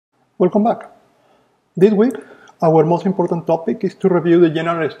Welcome back. This week, our most important topic is to review the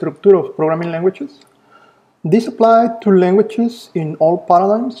general structure of programming languages. This applies to languages in all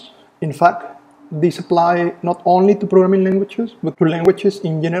paradigms. In fact, this applies not only to programming languages, but to languages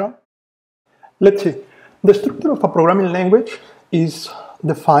in general. Let's see. The structure of a programming language is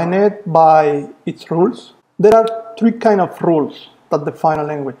defined by its rules. There are three kinds of rules that define a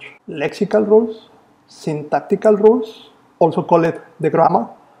language: lexical rules, syntactical rules, also called the grammar,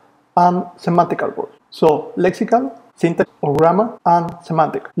 and semantical rules. So lexical, syntax or grammar, and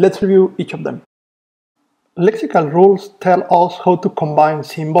semantic. Let's review each of them. Lexical rules tell us how to combine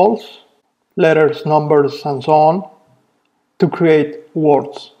symbols, letters, numbers, and so on to create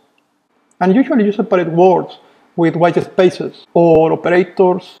words. And usually you separate words with white spaces or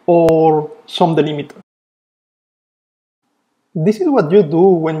operators or some delimiter. This is what you do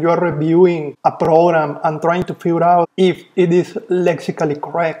when you are reviewing a program and trying to figure out if it is lexically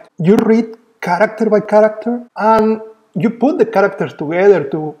correct. You read character by character and you put the characters together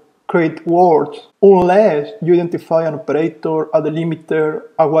to create words, unless you identify an operator, a delimiter,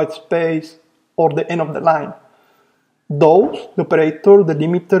 a white space, or the end of the line. Those, the operator, the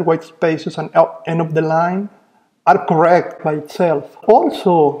delimiter, white spaces, and end of the line, are correct by itself.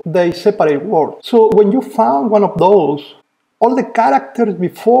 Also, they separate words. So when you found one of those, all the characters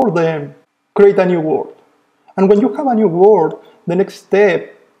before them create a new word. And when you have a new word, the next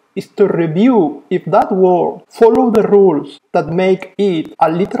step is to review if that word follows the rules that make it a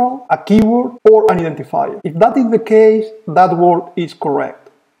literal, a keyword, or an identifier. If that is the case, that word is correct.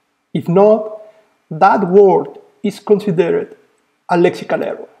 If not, that word is considered a lexical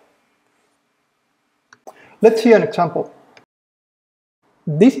error. Let's see an example.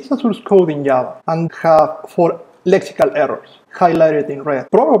 This is a source code in Java and have 4 lexical errors highlighted in red.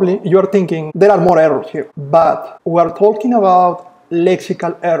 Probably you are thinking there are more errors here, but we are talking about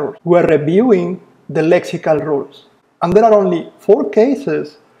lexical errors. We are reviewing the lexical rules, and there are only 4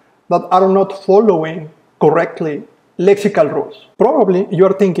 cases that are not following correctly lexical rules. Probably you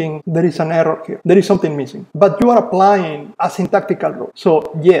are thinking there is an error here, there is something missing, but you are applying a syntactical rule. So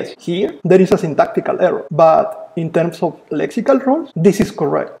yes, here there is a syntactical error, but in terms of lexical rules, this is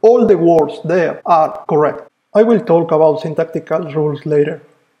correct. All the words there are correct. I will talk about syntactical rules later.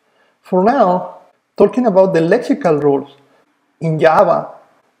 For now, talking about the lexical rules, in Java,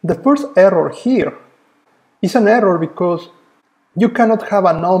 the first error here is an error because you cannot have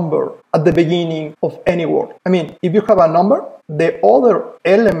a number at the beginning of any word. I mean, if you have a number, the other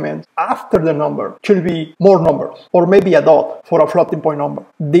element after the number should be more numbers, or maybe a dot for a floating point number.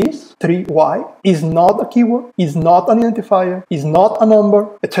 This 3y is not a keyword, is not an identifier, is not a number,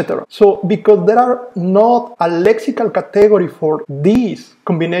 etc. So because there are not a lexical category for this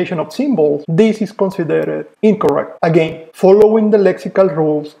combination of symbols, this is considered incorrect. Again, following the lexical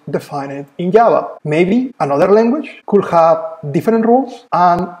rules defined in Java. Maybe another language could have different rules,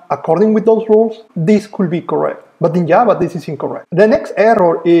 and according with those rules, this could be correct. But in Java, this is incorrect. The next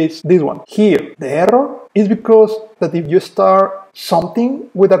error is this one. Here, the error is because that if you start something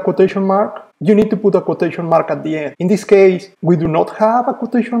with a quotation mark, you need to put a quotation mark at the end. In this case, we do not have a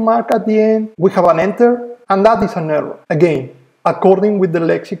quotation mark at the end. We have an enter, and that is an error. Again, according with the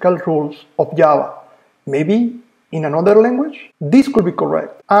lexical rules of Java. Maybe in another language, this could be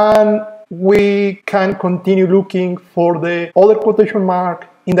correct. And we can continue looking for the other quotation mark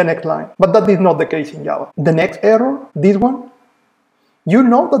in the next line, but that is not the case in Java. The next error, this one, you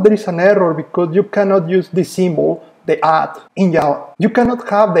know that there is an error because you cannot use this symbol, the @ in Java. You cannot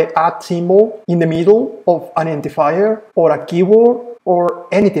have the @ symbol in the middle of an identifier or a keyword or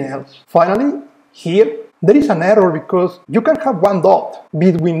anything else. Finally, here, there is an error because you can have one dot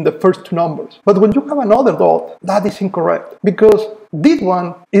between the first 2 numbers, but when you have another dot, that is incorrect because this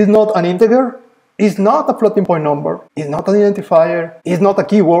one is not an integer, is not a floating point number, is not an identifier, is not a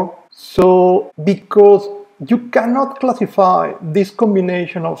keyword. So because you cannot classify this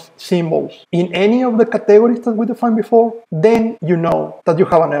combination of symbols in any of the categories that we defined before, then you know that you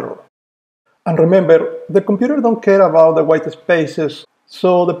have an error. And remember, the computer don't care about the white spaces,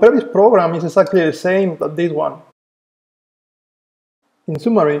 so the previous program is exactly the same as this one. In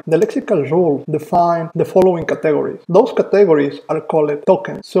summary, the lexical rules define the following categories. Those categories are called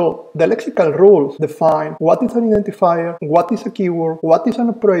tokens. So the lexical rules define what is an identifier, what is a keyword, what is an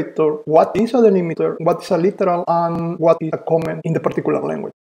operator, what is a delimiter, what is a literal, and what is a comment in the particular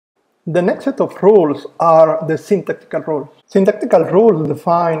language. The next set of rules are the syntactical rules. Syntactical rules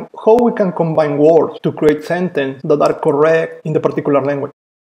define how we can combine words to create sentences that are correct in the particular language.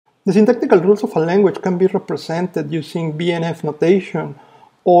 The syntactical rules of a language can be represented using BNF notation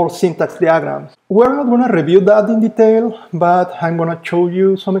or syntax diagrams. We're not going to review that in detail, but I'm going to show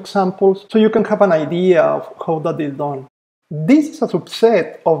you some examples so you can have an idea of how that is done. This is a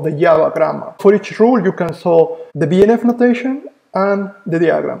subset of the Java grammar. For each rule, you can show the BNF notation and the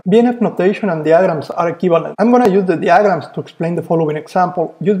diagram. BNF notation and diagrams are equivalent. I'm going to use the diagrams to explain the following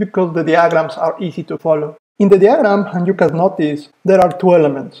example, just because the diagrams are easy to follow. In the diagram, and you can notice, there are two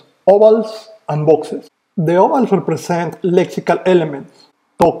elements, ovals and boxes. The ovals represent lexical elements,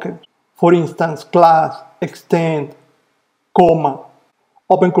 tokens. For instance, class, extend, comma,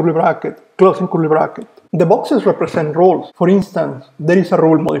 open curly bracket, closing curly bracket. The boxes represent roles. For instance, there is a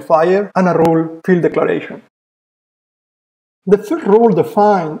rule modifier and a rule field declaration. The first rule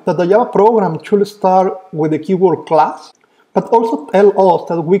defines that the Java program should start with the keyword class, but also tell us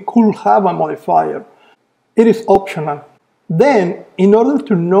that we could have a modifier. It is optional. Then, in order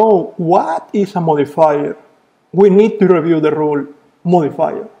to know what is a modifier, we need to review the rule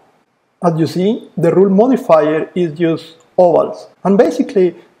modifier. As you see, the rule modifier is just ovals. And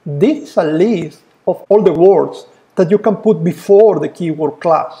basically, this is a list of all the words that you can put before the keyword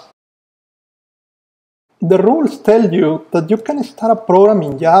class. The rules tell you that you can start a program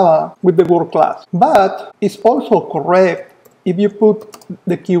in Java with the word class, but it's also correct if you put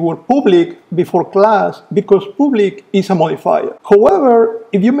the keyword public before class, because public is a modifier. However,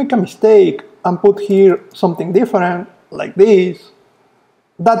 if you make a mistake and put here something different, like this,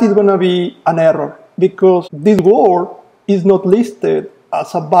 that is going to be an error, because this word is not listed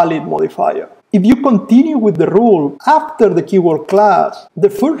as a valid modifier. If you continue with the rule after the keyword class, the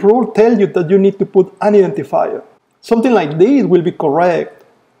first rule tells you that you need to put an identifier. Something like this will be correct,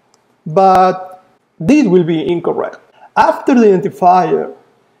 but this will be incorrect. After the identifier,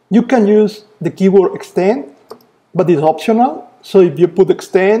 you can use the keyword extend, but it's optional. So if you put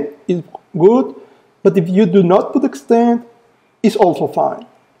extend, it's good. But if you do not put extend, it's also fine.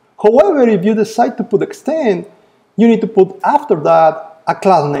 However, if you decide to put extend, you need to put after that a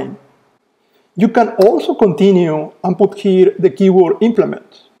class name. You can also continue and put here the keyword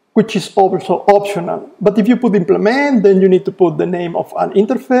implement, which is also optional. But if you put implement, then you need to put the name of an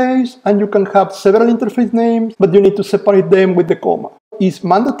interface, and you can have several interface names, but you need to separate them with the comma. It's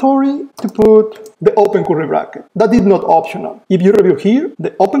mandatory to put the open curly bracket. That is not optional. If you review here,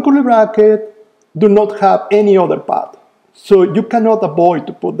 the open curly bracket do not have any other path. So you cannot avoid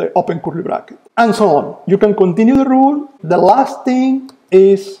to put the open curly bracket. And so on. You can continue the rule. The last thing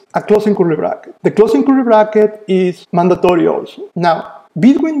is a closing curly bracket. The closing curly bracket is mandatory also. Now,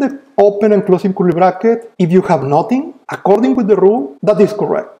 between the open and closing curly bracket, if you have nothing, according with the rule, that is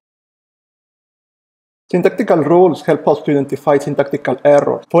correct. Syntactical rules help us to identify syntactical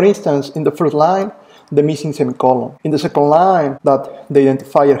errors. For instance, in the first line, the missing semicolon. In the second line, that the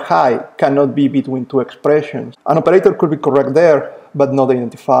identifier high cannot be between two expressions. An operator could be correct there, but not the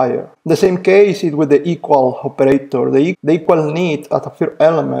identifier. The same case is with the equal operator. The equal needs as a first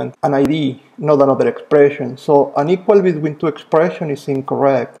element an ID, not another expression. So an equal between two expressions is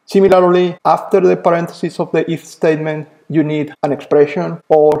incorrect. Similarly, after the parentheses of the if statement, you need an expression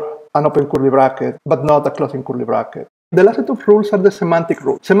or an open curly bracket, but not a closing curly bracket. The last set of rules are the semantic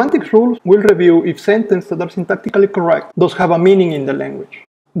rules. Semantic rules will review if sentences that are syntactically correct thus have a meaning in the language.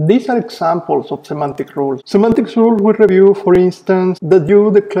 These are examples of semantic rules. Semantic rules will review, for instance, that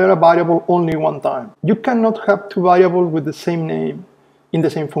you declare a variable only one time. You cannot have two variables with the same name in the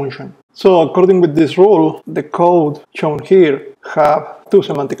same function. So according with this rule, the code shown here have two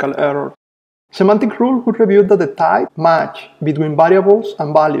semantical errors. Semantic rules will review that the type match between variables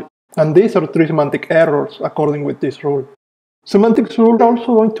and values. And these are three semantic errors according with this rule. Semantic rules are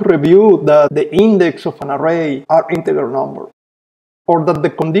also going to review that the index of an array are integer numbers, or that the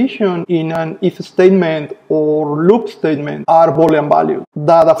condition in an if statement or loop statement are Boolean values,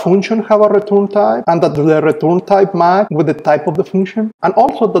 that a function have a return type, and that the return type match with the type of the function, and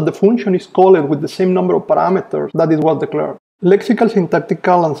also that the function is called with the same number of parameters that it was declared. Lexical,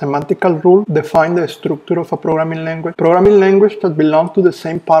 syntactical, and semantical rules define the structure of a programming language. Programming languages that belong to the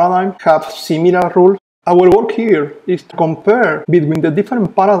same paradigm have similar rules. Our work here is to compare between the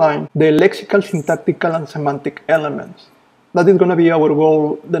different paradigms the lexical, syntactical, and semantic elements. That is going to be our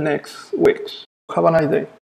goal the next weeks. Have a nice day.